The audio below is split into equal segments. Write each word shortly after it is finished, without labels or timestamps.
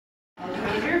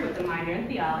a minor in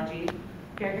theology.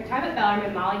 During her time at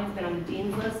Bellarmine, Molly has been on the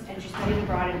dean's list, and she studied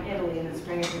abroad in Italy in the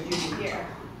spring of her junior year.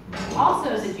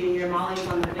 Also as a junior, Molly was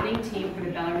on the winning team for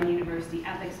the Bellarmine University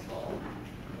Ethics Bowl.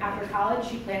 After college,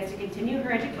 she plans to continue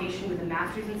her education with a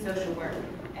master's in social work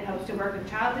and hopes to work with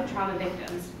childhood trauma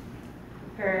victims.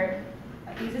 Her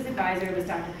thesis advisor was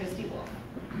Dr. Christy Wolf.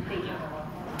 Thank you.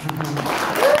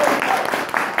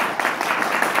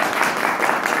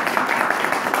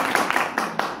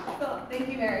 So, thank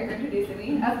you, Mary, for introducing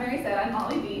me. As Mary said, I'm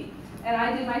Molly B, and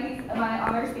I did my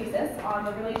honors thesis on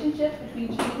the relationship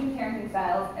between changing parenting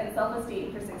styles and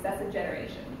self-esteem for successive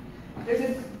generations.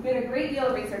 There's been a great deal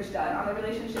of research done on the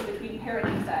relationship between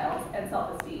parenting styles and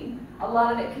self-esteem. A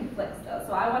lot of it conflicts, though,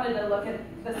 so I wanted to look at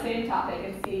the same topic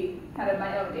and see kind of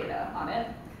my own data on it.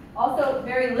 Also,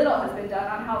 very little has been done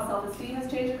on how self-esteem has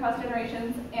changed across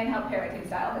generations and how parenting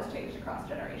style has changed across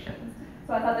generations.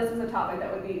 So I thought this was a topic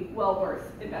that would be well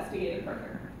worth investigating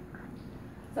further.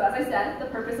 So as I said, the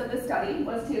purpose of this study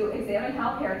was to examine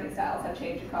how parenting styles have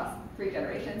changed across 3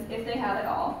 generations, if they have at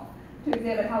all, to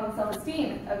examine how the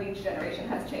self-esteem of each generation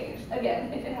has changed,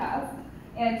 again, if it has,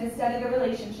 and to study the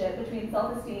relationship between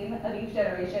self-esteem of each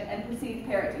generation and perceived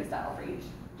parenting style for each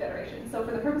generation. So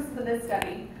for the purposes of this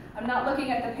study, I'm not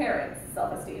looking at the parent's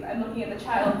self-esteem, I'm looking at the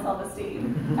child's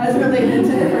self-esteem as related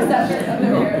to the perception of the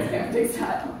parent's parenting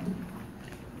style.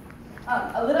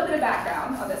 A little bit of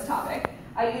background on this topic.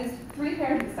 I used 3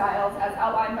 parenting styles as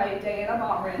outlined by Diana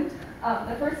Baumrind.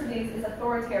 The first of these is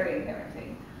authoritarian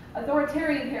parenting.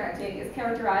 Authoritarian parenting is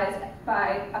characterized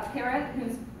by a parent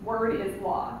whose word is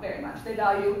law, very much. They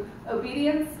value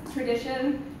obedience,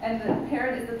 tradition, and the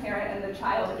parent is the parent and the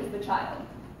child is the child.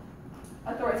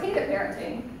 Authoritative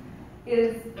parenting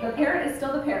is the parent is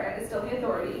still the parent, is still the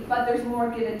authority, but there's more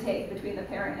give and take between the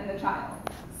parent and the child.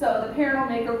 So the parent will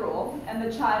make a rule, and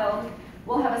the child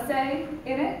will have a say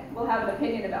in it, will have an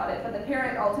opinion about it, but the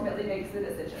parent ultimately makes the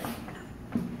decision.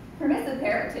 Permissive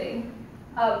parenting,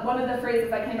 one of the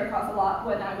phrases I came across a lot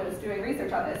when I was doing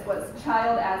research on this was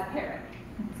child as parent.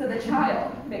 So the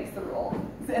child makes the rules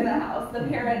in the house. The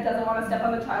parent doesn't want to step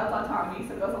on the child's autonomy,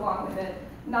 so goes along with it.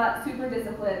 Not super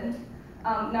disciplined,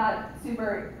 not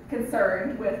super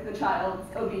concerned with the child's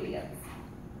obedience.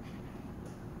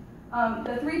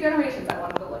 The 3 generations I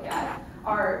wanted to look at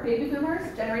are baby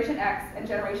boomers, Generation X, and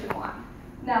Generation Y.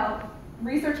 Now,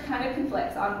 research kind of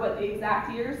conflicts on what the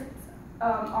exact years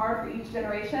are for each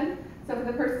generation. So for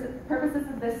the purposes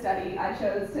of this study, I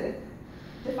chose to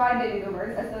define baby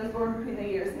boomers as those born between the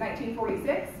years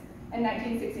 1946 and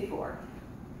 1964.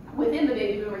 Within the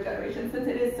baby boomer generation, since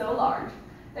it is so large,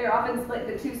 they are often split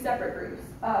into 2 separate groups.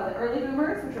 The early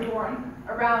boomers, which were born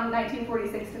around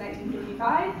 1946 to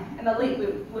 1955, and the late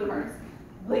boomers,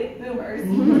 who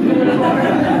were born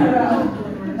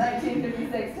around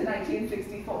 1956 to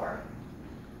 1964.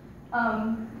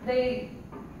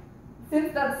 Since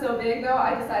that's so big, though,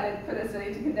 I decided for this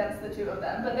study to condense the 2 of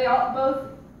them. But both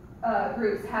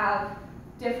groups have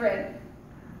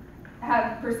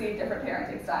perceived different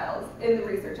parenting styles in the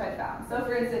research I found. So,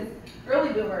 for instance,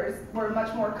 early boomers were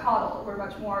much more coddled, were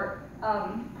much more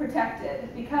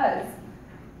protected because,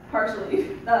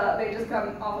 partially, they just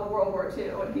come off of World War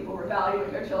II when people were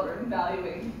valuing their children,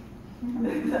 valuing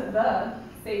the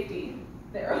safety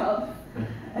thereof.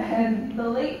 And the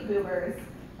late boomers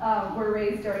were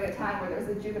raised during a time where there was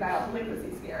a juvenile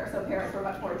delinquency scare, so parents were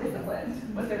much more disciplined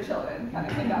with their children, kind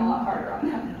of came down a lot harder on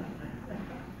them.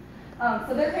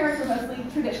 So their parents were mostly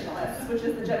traditionalists, which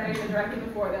is the generation directly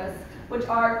before this, which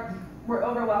were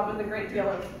overwhelmed with a great deal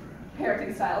of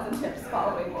parenting styles and tips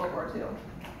following World War II.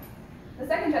 The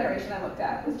second generation I looked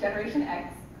at was Generation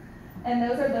X, and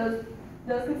those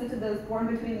consist of those born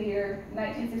between the year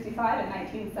 1965 and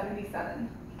 1977.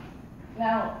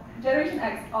 Now, Generation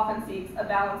X often seeks a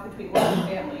balance between work and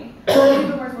family. Baby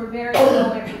boomers were very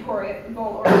goal-oriented,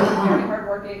 very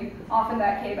hardworking. Often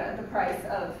that came at the price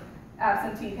of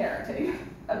absentee parenting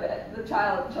a bit. This is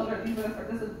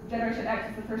Generation X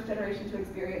is the first generation to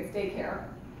experience daycare.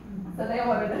 So they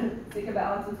wanted to seek a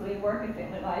balance between work and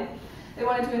family life. They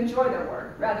wanted to enjoy their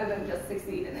work rather than just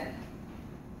succeed in it.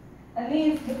 And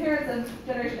the parents of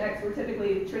Generation X were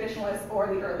typically traditionalists or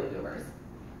the early boomers.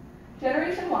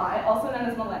 Generation Y, also known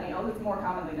as millennials, it's more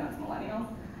commonly known as millennials,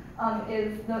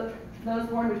 is those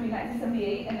born between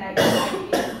 1978 and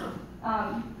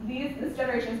 1998. This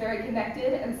generation is very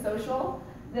connected and social.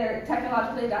 They're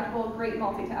technologically adaptable, great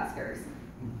multitaskers.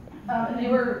 And they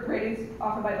were raised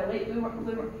often by the late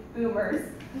boomers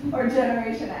or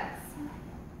Generation X.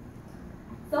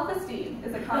 Self-esteem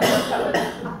is a concept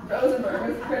that Rosenberg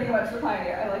was pretty much the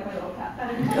pioneer. I like my little cat.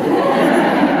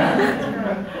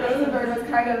 Rosenberg was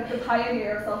kind of the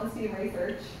pioneer of self-esteem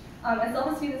research. And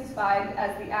self-esteem is defined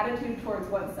as the attitude towards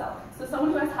oneself. So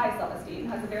someone who has high self-esteem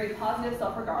has a very positive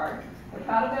self-regard. They're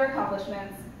proud of their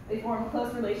accomplishments. They form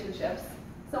close relationships.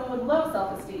 Someone with low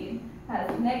self-esteem has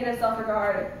negative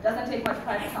self-regard, doesn't take much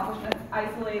pride in accomplishments,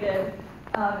 isolated,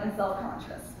 and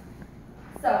self-conscious.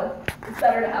 So it's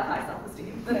better to have high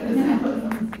self-esteem than it is to have low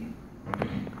self-esteem.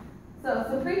 So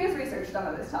some previous research done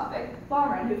on this topic,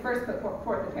 Baumrind, who first put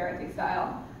forth the parenting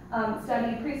style,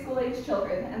 studied preschool-age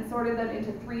children and sorted them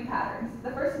into 3 patterns. The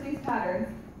first of these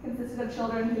patterns consisted of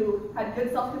children who had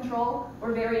good self-control,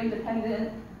 were very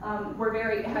independent,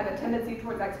 had a tendency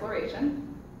towards exploration.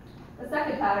 The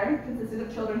second pattern consisted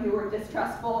of children who were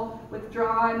distrustful,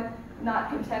 withdrawn, not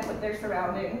content with their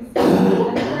surroundings.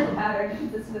 And the third pattern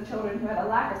consisted of children who had a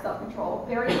lack of self-control,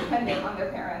 very dependent on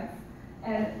their parents,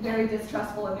 and very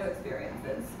distrustful of new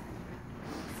experiences.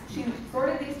 She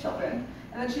sorted these children,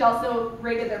 and then she also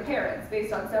rated their parents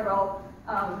based on several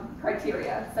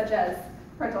criteria, such as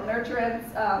parental nurturance,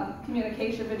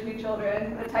 communication between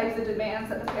children, the types of demands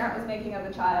that the parent was making of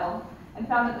the child, and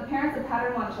found that the parents of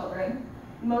pattern 1 children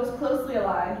most closely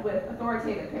aligned with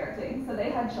authoritative parenting. So they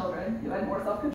had children who had more self-control,